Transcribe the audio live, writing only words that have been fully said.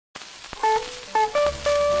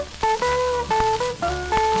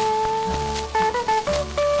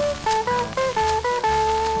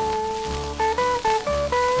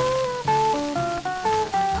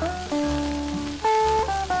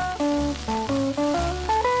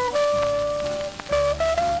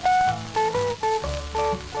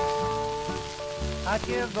I'd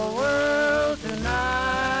give the world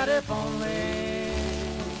tonight if only,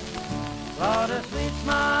 Lord, a sweet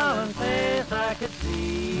smiling face I could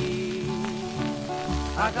see.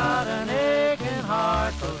 I got an aching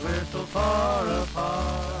heart 'cause we're so far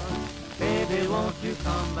apart. Baby, won't you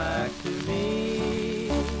come back to me?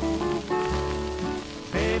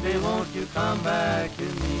 Baby, won't you come back to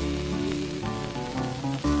me?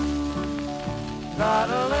 Got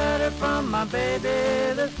a letter from my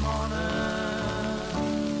baby this morning.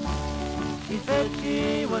 She said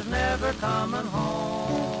she was never coming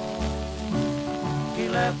home. She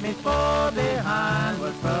left me far behind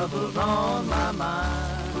with troubles on my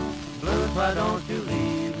mind. Blues, why don't you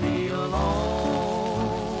leave me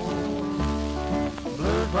alone?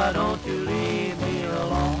 Blues, why don't you leave me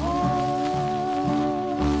alone?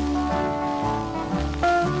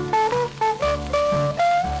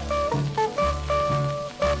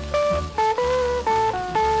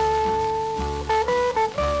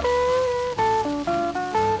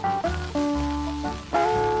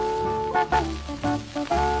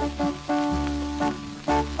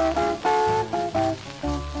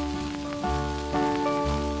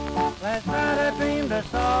 Last night I dreamed I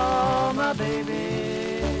saw my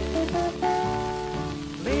baby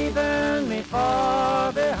leaving me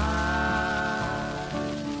far behind.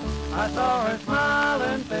 I saw her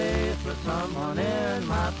smiling face with someone in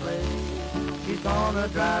my place. She's gonna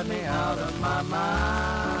drive me out of my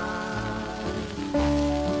mind.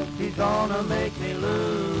 She's gonna make me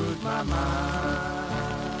lose my mind.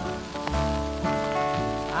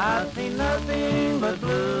 I've seen nothing but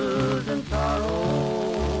blues and sorrow.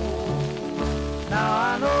 Now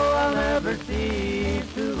I know I'll never see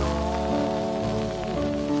too long.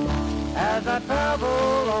 As I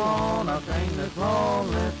travel on, I'll sing this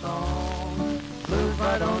lonely song. Blues,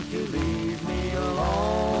 why don't you leave me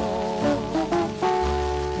alone?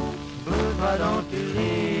 Blues, why don't you leave